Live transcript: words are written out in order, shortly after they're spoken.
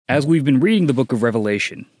As we've been reading the book of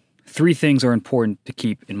Revelation, three things are important to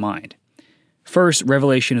keep in mind. First,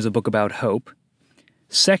 Revelation is a book about hope.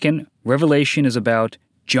 Second, Revelation is about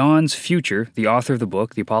John's future, the author of the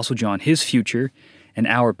book, the Apostle John, his future, and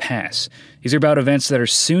our past. These are about events that are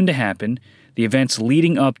soon to happen, the events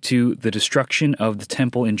leading up to the destruction of the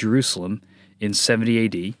temple in Jerusalem in 70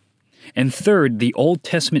 AD. And third, the Old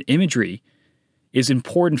Testament imagery is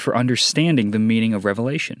important for understanding the meaning of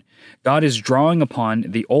Revelation. God is drawing upon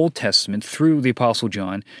the Old Testament through the Apostle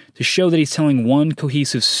John to show that he's telling one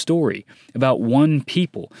cohesive story about one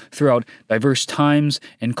people throughout diverse times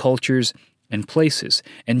and cultures and places.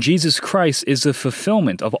 And Jesus Christ is the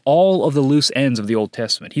fulfillment of all of the loose ends of the Old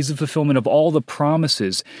Testament. He's the fulfillment of all the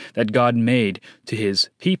promises that God made to his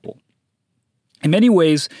people. In many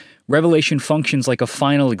ways, Revelation functions like a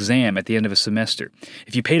final exam at the end of a semester.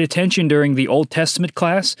 If you paid attention during the Old Testament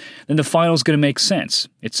class, then the final is going to make sense.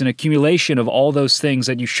 It's an accumulation of all those things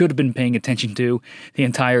that you should have been paying attention to the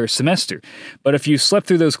entire semester. But if you slept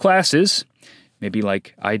through those classes, maybe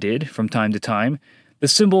like I did from time to time, the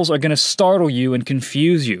symbols are going to startle you and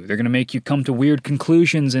confuse you. They're going to make you come to weird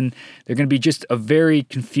conclusions, and they're going to be just a very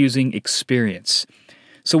confusing experience.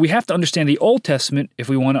 So we have to understand the Old Testament if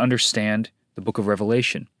we want to understand the book of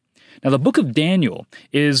Revelation. Now, the book of Daniel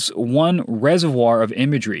is one reservoir of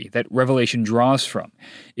imagery that Revelation draws from.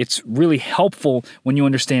 It's really helpful when you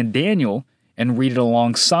understand Daniel and read it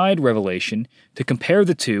alongside Revelation to compare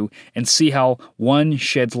the two and see how one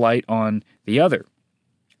sheds light on the other.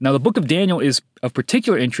 Now, the book of Daniel is of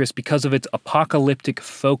particular interest because of its apocalyptic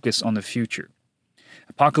focus on the future.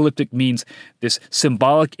 Apocalyptic means this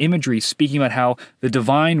symbolic imagery speaking about how the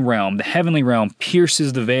divine realm, the heavenly realm,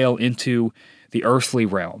 pierces the veil into the earthly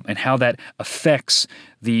realm and how that affects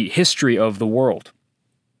the history of the world.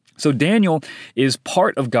 So Daniel is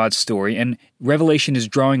part of God's story, and Revelation is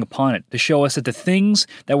drawing upon it to show us that the things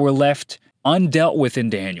that were left undealt with in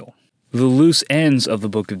Daniel, the loose ends of the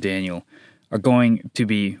book of Daniel, are going to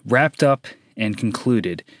be wrapped up and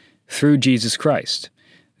concluded through Jesus Christ,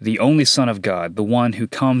 the only Son of God, the one who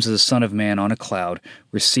comes as a Son of Man on a cloud,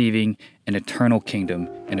 receiving an eternal kingdom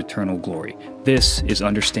and eternal glory. This is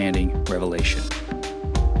understanding Revelation.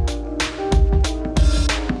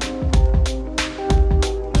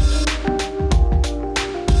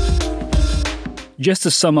 Just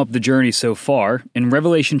to sum up the journey so far, in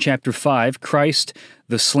Revelation chapter 5, Christ,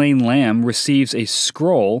 the slain Lamb, receives a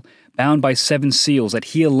scroll bound by 7 seals that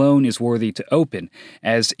he alone is worthy to open,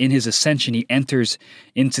 as in his ascension he enters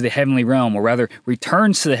into the heavenly realm, or rather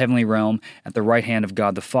returns to the heavenly realm at the right hand of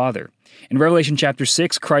God the Father. In Revelation chapter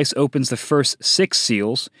 6, Christ opens the first 6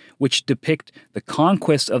 seals, which depict the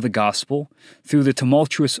conquest of the gospel through the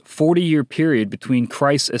tumultuous 40-year period between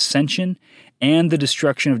Christ's ascension and the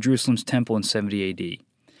destruction of Jerusalem's temple in 70 AD.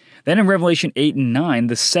 Then in Revelation 8 and 9,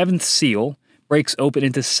 the 7th seal breaks open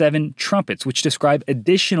into 7 trumpets, which describe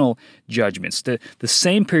additional judgments, the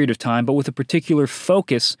same period of time, but with a particular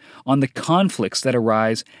focus on the conflicts that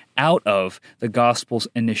arise out of the gospel's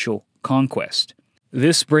initial conquest.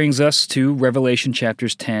 This brings us to Revelation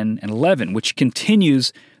chapters 10 and 11, which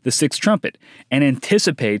continues the 6th trumpet and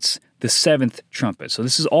anticipates the 7th trumpet. So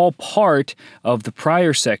this is all part of the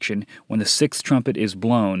prior section. When the 6th trumpet is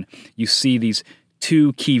blown, you see these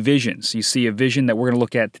 2 key visions. You see a vision that we're going to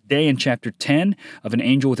look at today in chapter 10 of an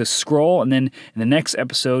angel with a scroll, and then in the next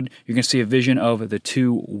episode, you're going to see a vision of the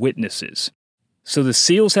 2 witnesses. So the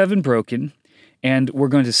seals have been broken, and we're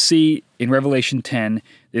going to see in Revelation 10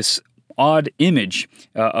 this odd image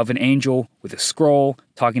of an angel with a scroll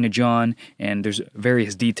talking to John, and there's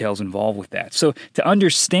various details involved with that. So to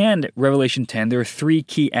understand Revelation 10, there are 3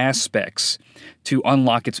 key aspects to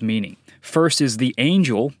unlock its meaning. First is the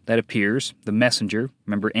angel that appears, the messenger.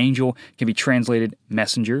 Remember, angel can be translated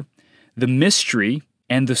messenger. The mystery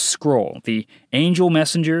and the scroll. The angel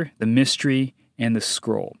messenger, the mystery, and the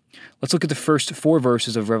scroll. Let's look at the first 4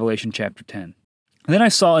 verses of Revelation chapter 10. Then I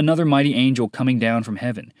saw another mighty angel coming down from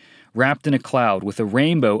heaven, wrapped in a cloud, with a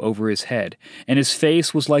rainbow over his head, and his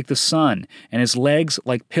face was like the sun, and his legs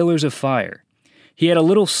like pillars of fire. He had a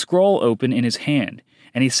little scroll open in his hand,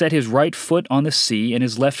 and he set his right foot on the sea and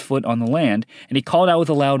his left foot on the land, and he called out with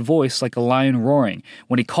a loud voice like a lion roaring.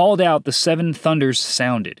 When he called out, the 7 thunders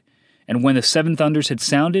sounded. And when the 7 thunders had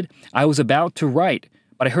sounded, I was about to write,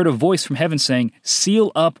 but I heard a voice from heaven saying,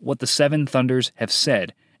 "Seal up what the 7 thunders have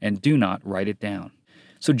said, and do not write it down."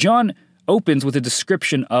 So John opens with a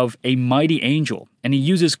description of a mighty angel, and he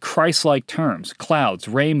uses Christ-like terms: clouds,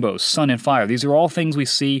 rainbows, sun, and fire. These are all things we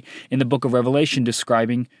see in the book of Revelation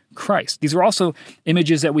describing Christ. These are also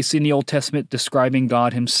images that we see in the Old Testament describing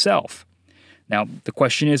God himself. Now, the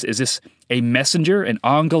question is this a messenger, an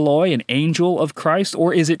angeloi, an angel of Christ,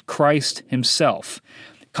 or is it Christ himself?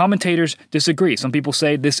 Commentators disagree. Some people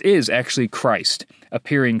say this is actually Christ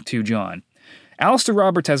appearing to John. Alistair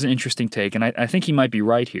Roberts has an interesting take, and I think he might be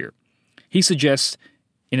right here. He suggests,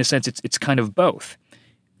 in a sense, it's kind of both.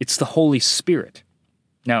 It's the Holy Spirit.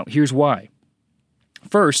 Now, here's why.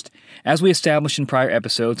 First, as we established in prior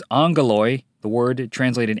episodes, angeloi, the word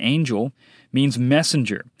translated angel, means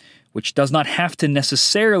messenger, which does not have to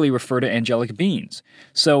necessarily refer to angelic beings.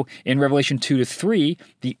 So in Revelation 2-3,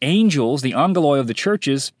 the angels, the angeloi of the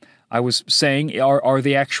churches, I was saying, are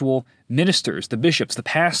the actual ministers, the bishops, the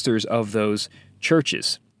pastors of those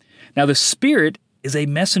churches. Now the Spirit is a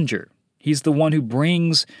messenger. He's the one who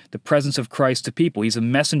brings the presence of Christ to people. He's a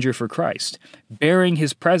messenger for Christ, bearing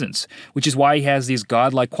his presence, which is why he has these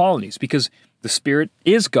godlike qualities, because the Spirit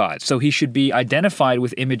is God, so he should be identified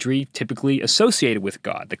with imagery typically associated with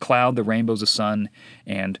God, the cloud, the rainbows, the sun,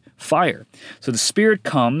 and fire. So the Spirit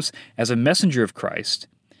comes as a messenger of Christ,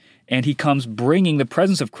 and he comes bringing the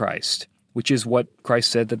presence of Christ, which is what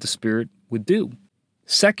Christ said that the Spirit would do.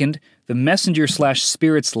 Second, the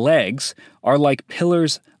messenger/Spirit's legs are like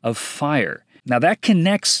pillars of fire. Now that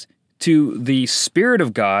connects to the Spirit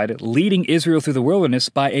of God leading Israel through the wilderness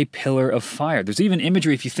by a pillar of fire. There's even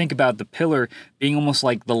imagery, if you think about the pillar being almost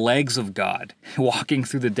like the legs of God walking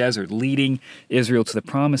through the desert, leading Israel to the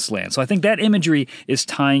promised land. So I think that imagery is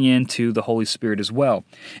tying into the Holy Spirit as well.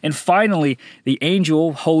 And finally, the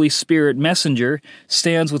angel, Holy Spirit messenger,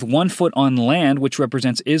 stands with one foot on land, which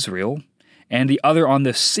represents Israel, and the other on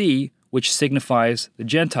the sea, which signifies the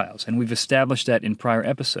Gentiles. And we've established that in prior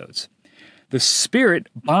episodes. The Spirit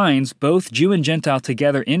binds both Jew and Gentile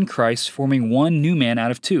together in Christ, forming one new man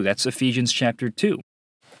out of two. That's Ephesians chapter 2.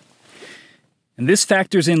 And this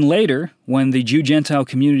factors in later when the Jew-Gentile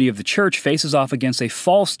community of the church faces off against a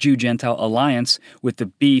false Jew-Gentile alliance with the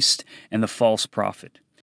beast and the false prophet.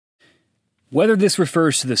 Whether this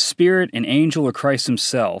refers to the Spirit, an angel, or Christ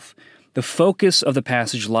himself, the focus of the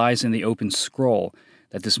passage lies in the open scroll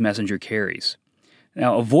that this messenger carries.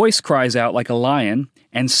 Now, a voice cries out like a lion,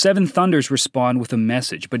 and 7 thunders respond with a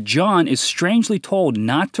message. But John is strangely told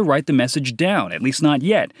not to write the message down, at least not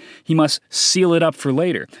yet. He must seal it up for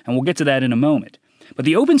later, and we'll get to that in a moment. But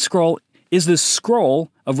the open scroll is the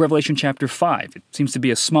scroll of Revelation chapter 5. It seems to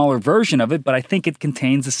be a smaller version of it, but I think it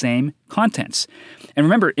contains the same contents. And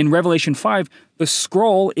remember, in Revelation 5, the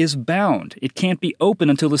scroll is bound. It can't be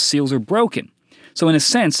opened until the seals are broken. So in a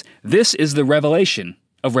sense, this is the revelation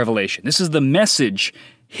of Revelation. This is the message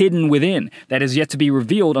hidden within that is yet to be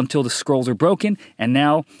revealed until the scrolls are broken, and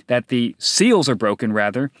now that the seals are broken,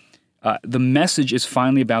 the message is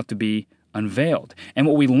finally about to be unveiled. And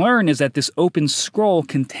what we learn is that this open scroll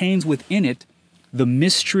contains within it the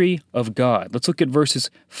mystery of God. Let's look at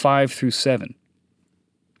verses 5-7.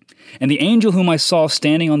 And the angel whom I saw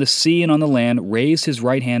standing on the sea and on the land raised his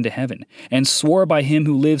right hand to heaven, and swore by him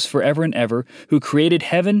who lives forever and ever, who created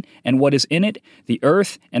heaven and what is in it, the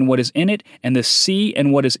earth and what is in it, and the sea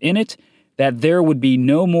and what is in it, that there would be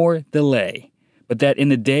no more delay, but that in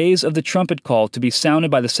the days of the trumpet call to be sounded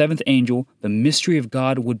by the 7th angel, the mystery of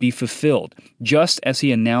God would be fulfilled, just as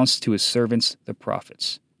he announced to his servants the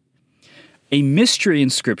prophets. A mystery in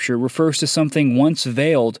Scripture refers to something once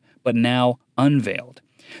veiled, but now unveiled.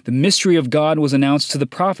 The mystery of God was announced to the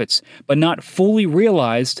prophets, but not fully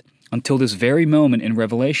realized until this very moment in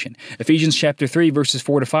Revelation. Ephesians chapter 3, verses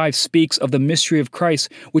 4-5 speaks of the mystery of Christ,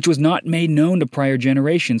 which was not made known to prior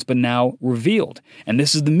generations, but now revealed. And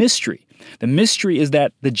this is the mystery. The mystery is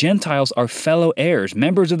that the Gentiles are fellow heirs,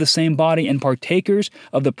 members of the same body, and partakers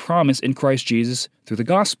of the promise in Christ Jesus through the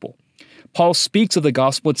gospel. Paul speaks of the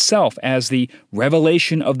gospel itself as the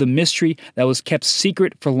revelation of the mystery that was kept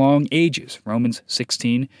secret for long ages, Romans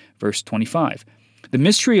 16, verse 25. The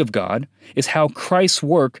mystery of God is how Christ's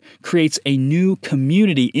work creates a new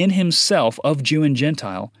community in himself of Jew and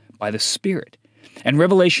Gentile by the Spirit. And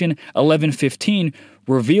Revelation 11:15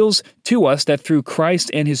 reveals to us that through Christ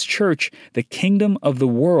and his church, the kingdom of the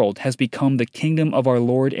world has become the kingdom of our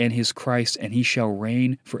Lord and his Christ, and he shall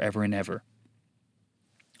reign forever and ever.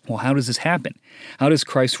 Well, how does this happen? How does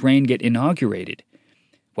Christ's reign get inaugurated?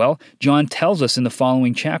 Well, John tells us in the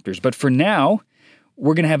following chapters, but for now,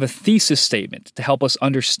 we're going to have a thesis statement to help us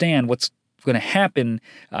understand what's going to happen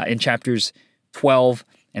in chapters 12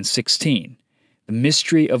 and 16. The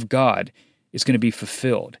mystery of God is going to be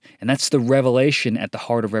fulfilled, and that's the revelation at the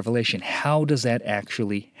heart of Revelation. How does that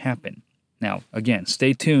actually happen? Now, again,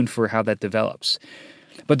 stay tuned for how that develops.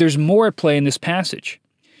 But there's more at play in this passage.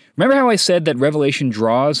 Remember how I said that Revelation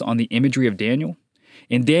draws on the imagery of Daniel?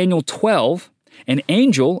 In Daniel 12, An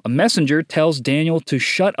angel, a messenger, tells Daniel to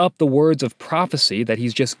shut up the words of prophecy that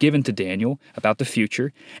he's just given to Daniel about the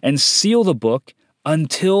future and seal the book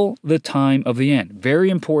until the time of the end. Very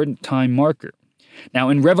important time marker. Now,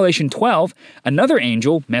 in Revelation 12, another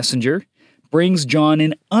angel, messenger, brings John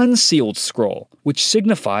an unsealed scroll, which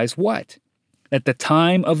signifies what? That the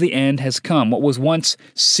time of the end has come. What was once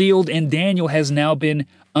sealed in Daniel has now been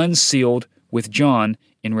unsealed with John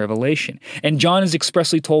in Revelation. And John is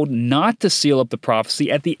expressly told not to seal up the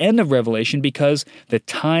prophecy at the end of Revelation because the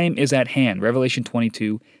time is at hand. Revelation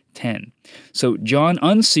 22:10. So John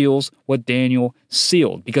unseals what Daniel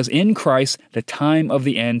sealed because in Christ the time of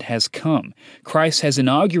the end has come. Christ has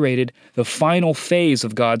inaugurated the final phase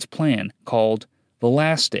of God's plan called the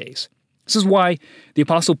last days. This is why the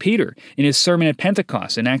Apostle Peter, in his sermon at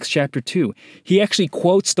Pentecost in Acts chapter 2, he actually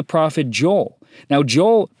quotes the prophet Joel. Now,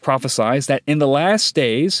 Joel prophesies that in the last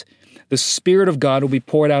days, the Spirit of God will be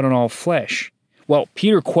poured out on all flesh. Well,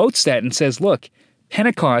 Peter quotes that and says, look,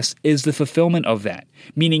 Pentecost is the fulfillment of that.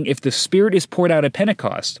 Meaning, if the Spirit is poured out at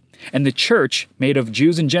Pentecost, and the church, made of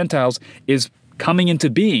Jews and Gentiles, is coming into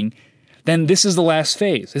being, then this is the last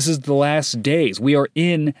phase. This is the last days. We are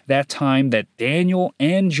in that time that Daniel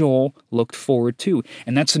and Joel looked forward to.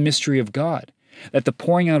 And that's the mystery of God. That the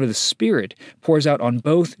pouring out of the Spirit pours out on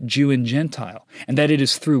both Jew and Gentile, and that it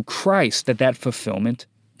is through Christ that that fulfillment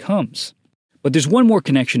comes. But there's one more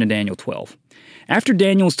connection to Daniel 12. After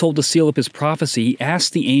Daniel was told to seal up his prophecy, he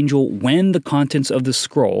asked the angel when the contents of the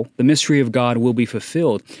scroll, the mystery of God, will be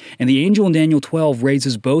fulfilled. And the angel in Daniel 12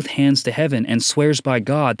 raises both hands to heaven and swears by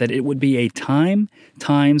God that it would be a time,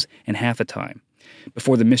 times, and half a time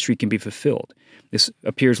before the mystery can be fulfilled. This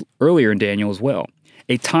appears earlier in Daniel as well.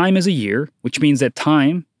 A time is a year, which means that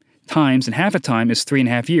time, times, and half a time is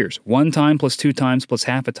 3.5 years. 1 time plus 2 times plus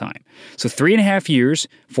half a time. So 3.5 years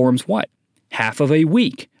forms what? Half of a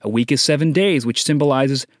week. A week is 7 days, which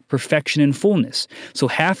symbolizes perfection and fullness. So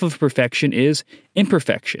half of perfection is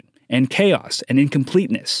imperfection and chaos and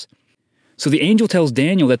incompleteness. So the angel tells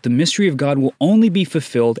Daniel that the mystery of God will only be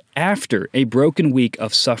fulfilled after a broken week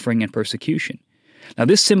of suffering and persecution. Now,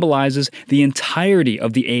 this symbolizes the entirety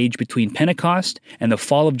of the age between Pentecost and the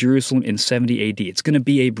fall of Jerusalem in 70 AD. It's going to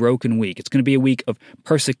be a broken week. It's going to be a week of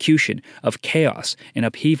persecution, of chaos, and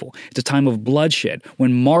upheaval. It's a time of bloodshed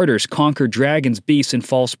when martyrs conquer dragons, beasts, and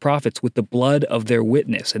false prophets with the blood of their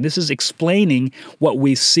witness. And this is explaining what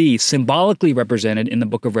we see symbolically represented in the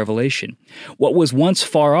book of Revelation. What was once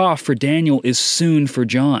far off for Daniel is soon for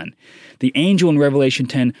John. The angel in Revelation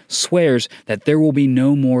 10 swears that there will be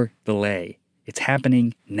no more delay. It's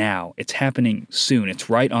happening now. It's happening soon. It's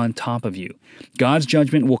right on top of you. God's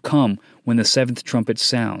judgment will come when the 7th trumpet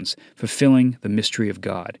sounds, fulfilling the mystery of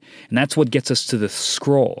God. And that's what gets us to the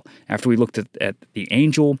scroll. After we looked at the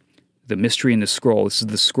angel, the mystery, and the scroll, this is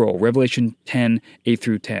the scroll, Revelation 10, 8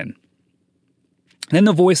 through 10. Then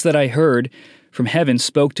the voice that I heard from heaven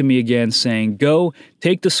spoke to me again, saying, "Go,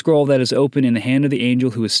 take the scroll that is open in the hand of the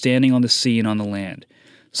angel who is standing on the sea and on the land."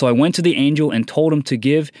 So I went to the angel and told him to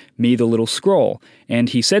give me the little scroll. And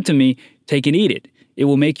he said to me, "Take and eat it. It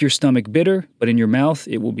will make your stomach bitter, but in your mouth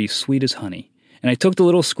it will be sweet as honey." And I took the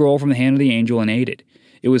little scroll from the hand of the angel and ate it.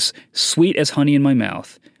 It was sweet as honey in my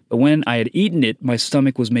mouth. But when I had eaten it, my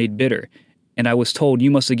stomach was made bitter. And I was told, "You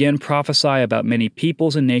must again prophesy about many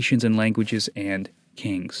peoples and nations and languages and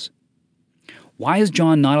kings." Why is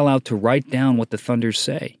John not allowed to write down what the thunders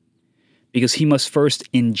say? Because he must first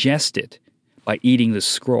ingest it by eating the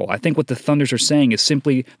scroll. I think what the thunders are saying is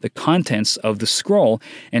simply the contents of the scroll,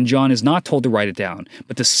 and John is not told to write it down,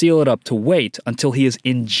 but to seal it up, to wait until he has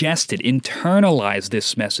ingested, internalized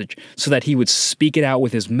this message, so that he would speak it out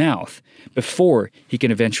with his mouth before he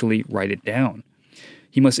can eventually write it down.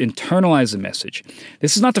 He must internalize the message.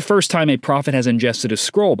 This is not the first time a prophet has ingested a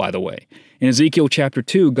scroll, by the way. In Ezekiel chapter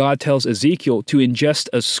 2, God tells Ezekiel to ingest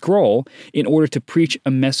a scroll in order to preach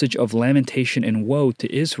a message of lamentation and woe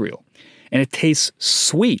to Israel. And it tastes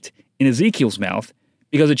sweet in Ezekiel's mouth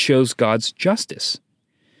because it shows God's justice.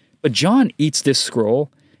 But John eats this scroll,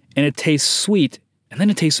 and it tastes sweet, and then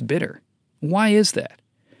it tastes bitter. Why is that?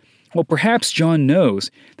 Well, perhaps John knows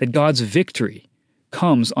that God's victory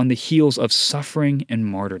comes on the heels of suffering and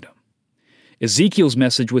martyrdom. Ezekiel's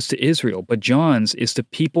message was to Israel, but John's is to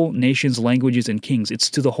people, nations, languages, and kings. It's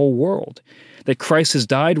to the whole world. That Christ has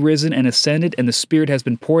died, risen, and ascended, and the Spirit has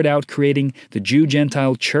been poured out, creating the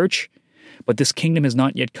Jew-Gentile church. But this kingdom has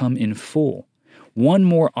not yet come in full. One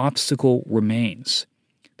more obstacle remains: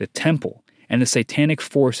 the temple and the satanic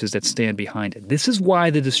forces that stand behind it. This is why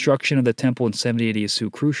the destruction of the temple in 70 AD is so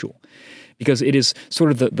crucial, because it is sort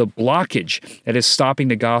of the blockage that is stopping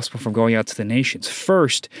the gospel from going out to the nations.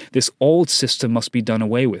 First, this old system must be done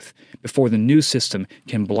away with before the new system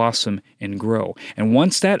can blossom and grow. And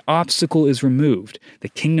once that obstacle is removed, the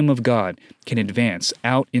kingdom of God can advance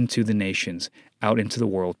out into the nations, out into the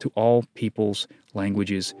world, to all peoples,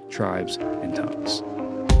 languages, tribes, and tongues.